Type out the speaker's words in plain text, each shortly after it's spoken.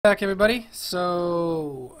Back, everybody.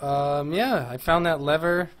 So yeah, I found that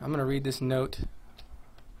lever. I'm gonna read this note.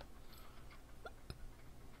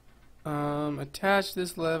 Attach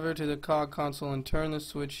this lever to the cog console and turn the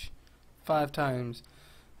switch 5 times.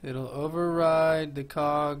 It'll override the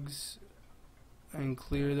cogs and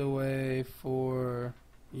clear the way for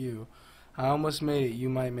you. I almost made it. You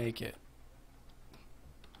might make it.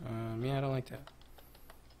 Yeah, I don't like that.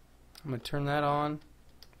 I'm gonna turn that on.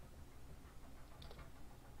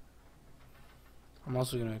 I'm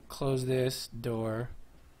also going to close this door.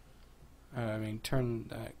 Turn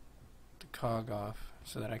the cog off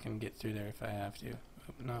so that I can get through there if I have to.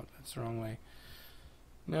 Oh, no, that's the wrong way.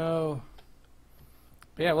 No.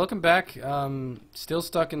 But yeah, welcome back. Still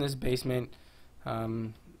stuck in this basement.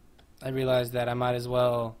 I realized that I might as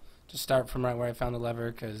well just start from right where I found the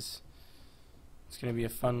lever, because it's going to be a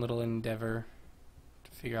fun little endeavor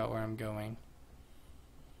to figure out where I'm going.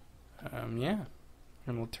 Yeah.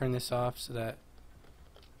 And we'll turn this off so that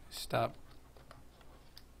stop.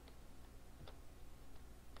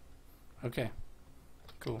 Okay.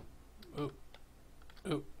 Cool. Oh.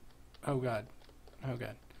 Oh. Oh god. Oh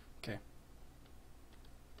god. Okay.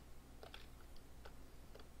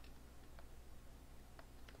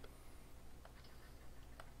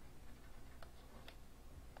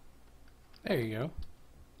 There you go.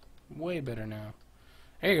 Way better now.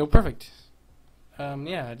 There you go. Perfect.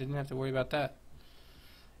 Yeah, I didn't have to worry about that.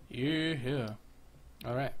 Yeah.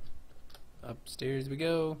 Alright. Upstairs we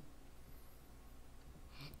go.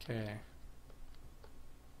 Okay.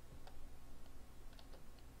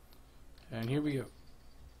 And here we go.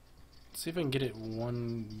 Let's see if I can get it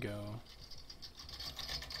one go.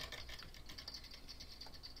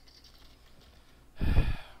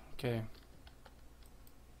 Okay.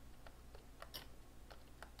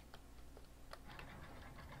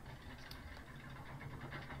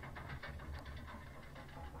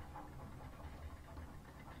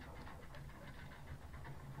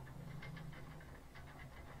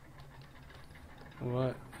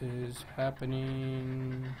 What is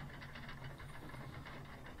happening?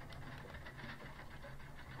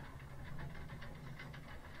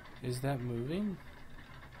 Is that moving?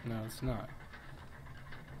 No, it's not.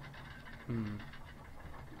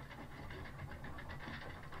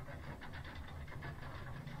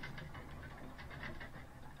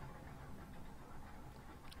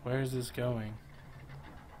 Where is this going?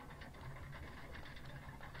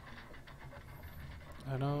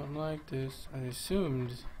 I don't like this. I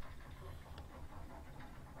assumed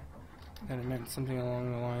that it meant something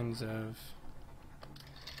along the lines of...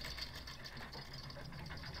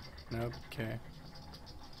 Nope, okay.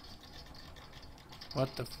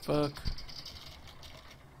 What the fuck?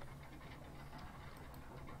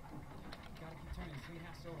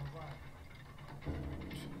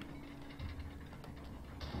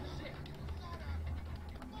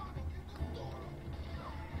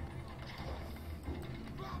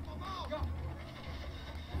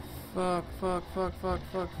 Fuck, fuck, fuck, fuck,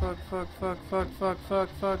 fuck, fuck, fuck, fuck, fuck, fuck, fuck,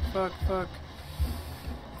 fuck, fuck, fuck.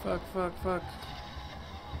 Fuck, fuck, fuck.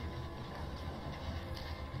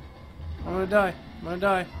 I'm gonna die. I'm gonna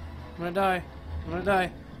die. I'm gonna die. I'm gonna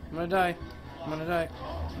die. I'm gonna die. I'm gonna die.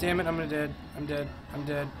 Damn it, I'm gonna dead. I'm dead. I'm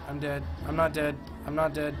dead. I'm dead. I'm not dead. I'm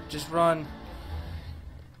not dead. Just run.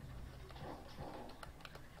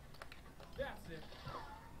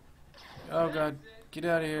 Oh god. Get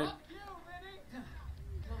out of here.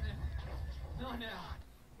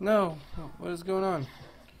 No. What is going on?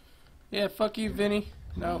 Yeah, fuck you, Vinny.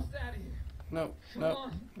 No. No. No.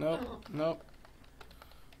 No. No.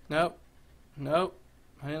 Nope. Nope.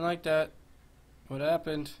 I didn't like that. What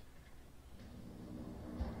happened?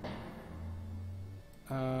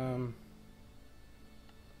 Am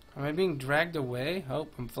I being dragged away? Oh,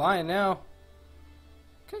 I'm flying now.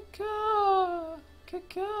 Caw-caw.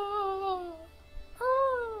 Caw-caw.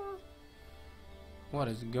 Ah. What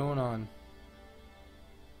is going on?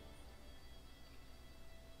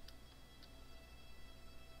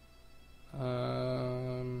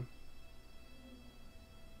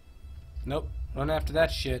 Nope. Run after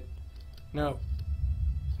that shit. No.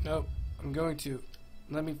 Nope. I'm going to.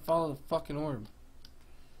 Let me follow the fucking orb.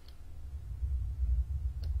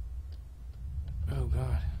 Oh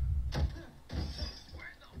god.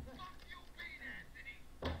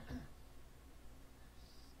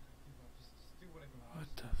 What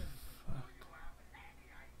the fuck?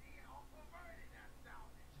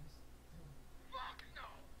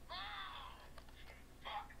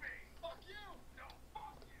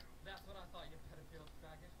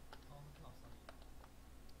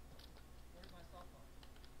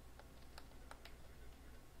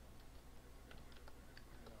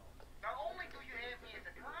 Not only do you have me as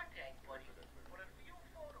a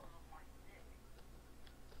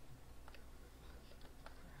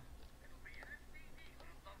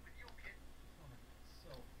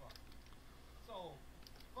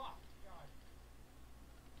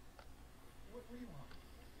What do you want?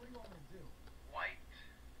 What do you want me to do? White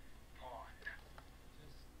pawn.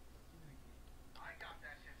 Just give me the key. I got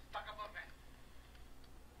that shit stuck up a vent.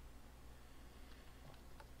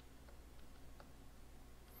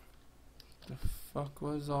 The fuck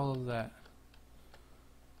was all of that?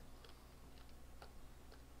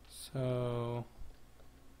 So...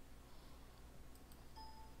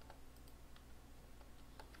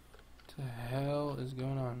 what the hell is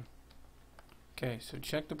going on? Okay, so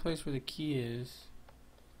check the place where the key is.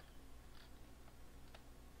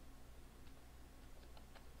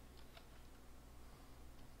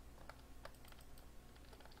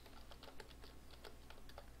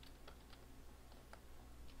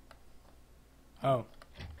 Oh.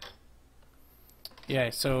 Yeah,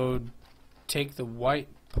 so take the white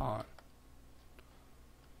pawn.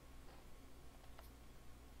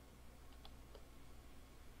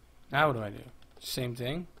 Now what do I do? Same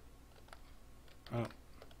thing? Oh.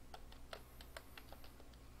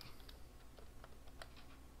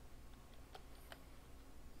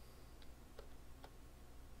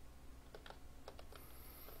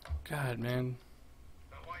 God, man.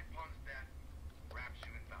 The white pawn's death wraps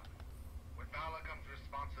you in valor. With valor comes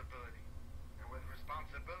responsibility. And with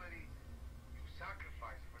responsibility, you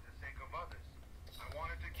sacrifice for the sake of others. I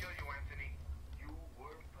wanted to kill you, Anthony. You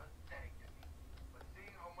were pathetic to me. But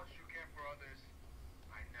seeing how much you care for others,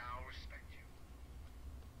 I now respect you.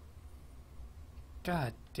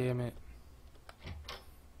 God damn it.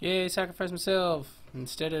 Yay, sacrifice myself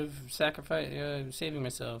instead of saving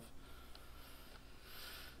myself.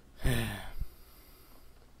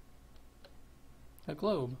 A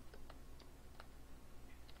globe.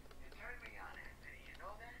 You turned me on, Anthony. You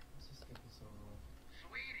know that? Let's just get this over with.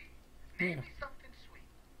 Sweetie, name Yeah. me something sweet.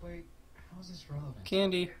 Wait, how's this relevant?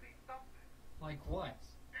 Candy. Give me something. Like what?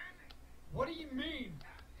 What do you mean?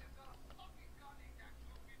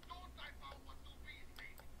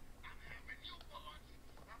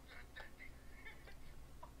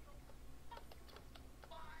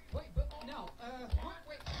 Wait, but no, what?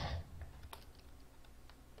 Wait.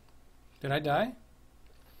 Did I die?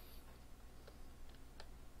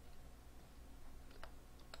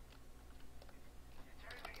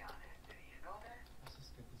 Let's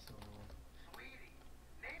just get this over with. Sweetie,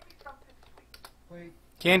 name me something sweet. Wait,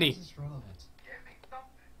 Candy. how's this relevant? Give me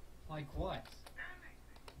something. Like what? Anything.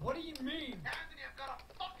 What do you mean? Anthony, I've got a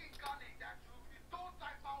fucking gun aimed at you. If you don't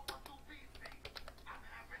type out what to be me, I'm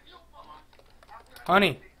having you for lunch.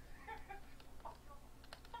 Honey.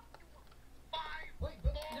 Wait,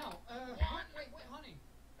 but no, what? Wait, honey.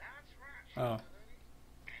 That's right. Oh.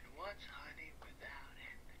 And what's honey without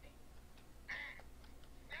Anthony?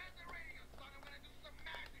 Stand the radio, son. I'm gonna do some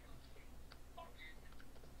magical shit. Fucking.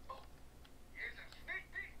 Oh, here's a sneak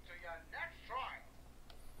peek to your next trial.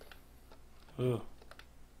 Ooh.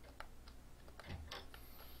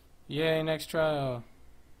 Yay, next trial.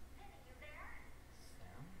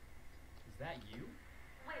 Sam? Is that you?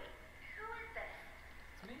 Wait, who is this?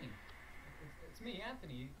 It's me. It's me,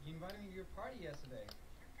 Anthony. You invited me to your party yesterday.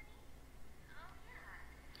 Anthony? Oh,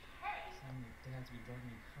 yeah. Hey, Sam, your dad's been driving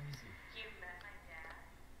me crazy. you've met my dad?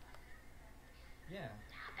 Yeah.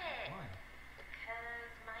 Stop it. Why?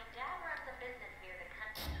 Because my dad runs a business near the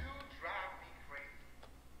country. You drive me crazy.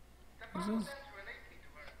 The This Bible is- says relate me to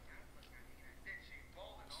her. But I mean, I did. She's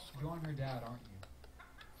bald and all. You're her dad, aren't you?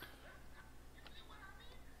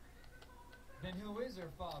 Then who is her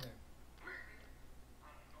father?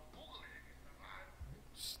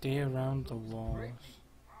 Stay around the walls.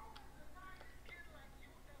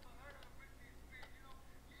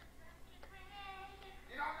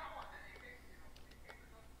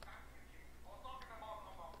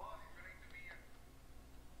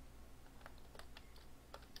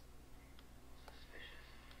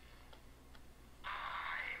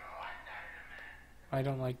 I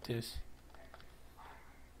don't like this.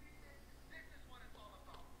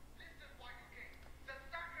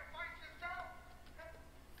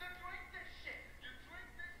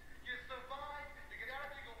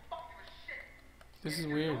 This is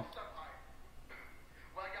weird.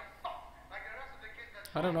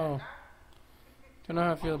 I don't know. Don't know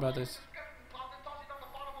how I feel about this.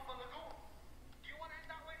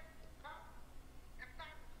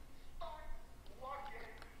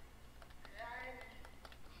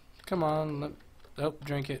 Come on. Oh,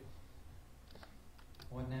 drink it.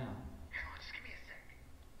 What now? Just give me a sec.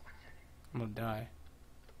 1 second. I'm gonna die.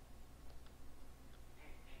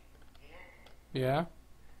 Yeah? Yeah? Have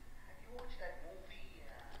you watched that movie,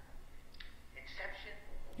 Inception?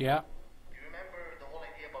 Yeah? Do you remember the whole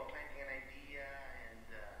idea about planting an idea and,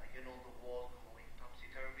 the world going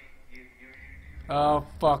topsy-turvy? Oh,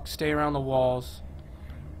 fuck. Stay around the walls.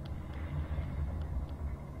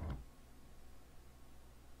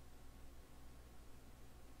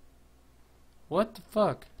 What the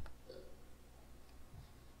fuck?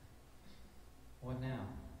 What now?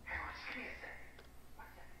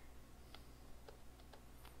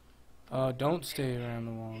 Don't stay around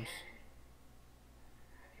the walls.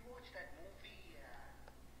 Have you watched that movie,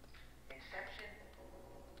 Inception?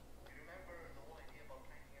 You remember the whole idea about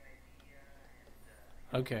planting an idea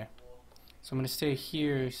and, Okay. So I'm gonna stay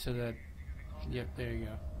here so that... Yep, there you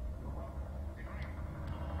go.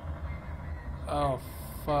 Oh,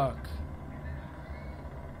 fuck.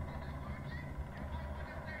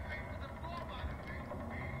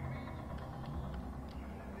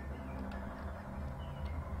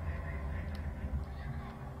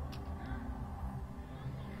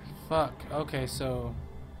 Fuck. Okay, so...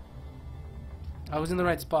 I was in the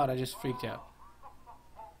right spot, I just freaked out.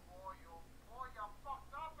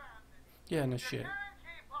 Yeah, no shit.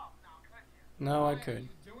 No, I could.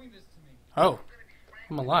 You're doing this to me. Oh!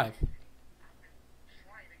 I'm alive.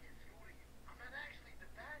 trying to get through to you. I'm not actually the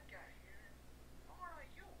bad guy here. Nor are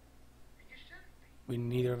you. And you shouldn't be.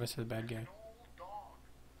 Neither of us are the bad guy. An old dog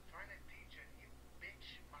trying to teach a new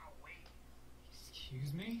bitch my ways.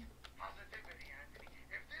 Excuse me? Positivity, Anthony.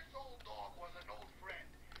 If this old dog was an old friend,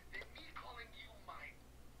 then me calling you my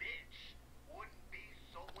bitch wouldn't be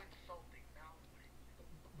so insulting now, would it?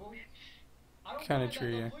 But Bitch. I don't Kinda find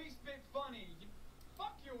true, that yeah. the least bit funny. You,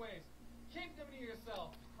 fuck your ways. Keep them to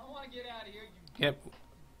yourself. I want to get out of here. You Yep.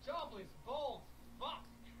 jobless, bald, fuck.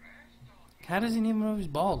 How does he even know he's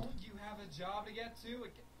bald? Don't you have a job to get to?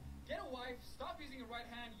 Get a wife. Stop using your right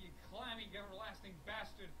hand, you clammy, everlasting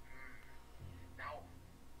bastard. Now,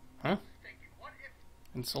 Huh? thinking, what if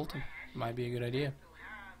Insult him. Might be a good idea. to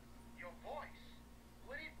have your voice?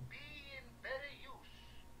 Would it be in better use?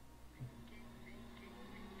 Thinking.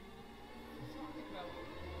 Talking about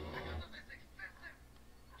Because of this excessive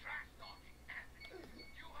trash talking, Anthony,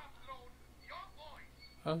 you have thrown your voice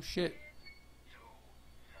Oh shit. to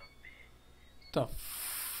the bin. The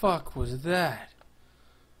fuck was that?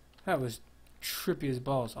 That was trippy as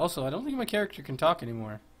balls. Also, I don't think my character can talk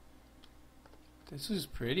anymore. This is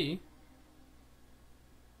pretty.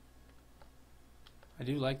 I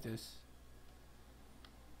do like this.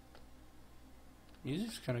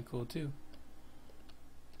 Music's kind of cool too.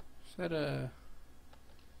 Is that a...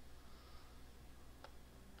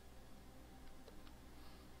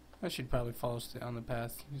 I should probably follow on the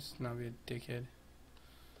path. Just not be a dickhead.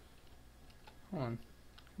 Hold on.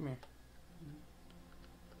 Come here.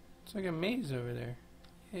 It's like a maze over there.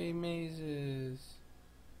 Hey, mazes.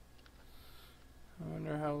 I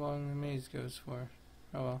wonder how long the maze goes for.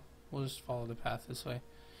 Oh well, we'll just follow the path this way.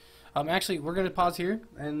 Actually, we're gonna pause here,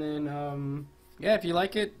 and then, yeah, if you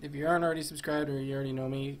like it, if you aren't already subscribed or you already know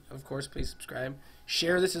me, of course, please subscribe.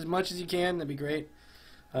 Share this as much as you can. That'd be great.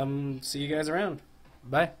 See you guys around.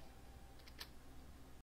 Bye.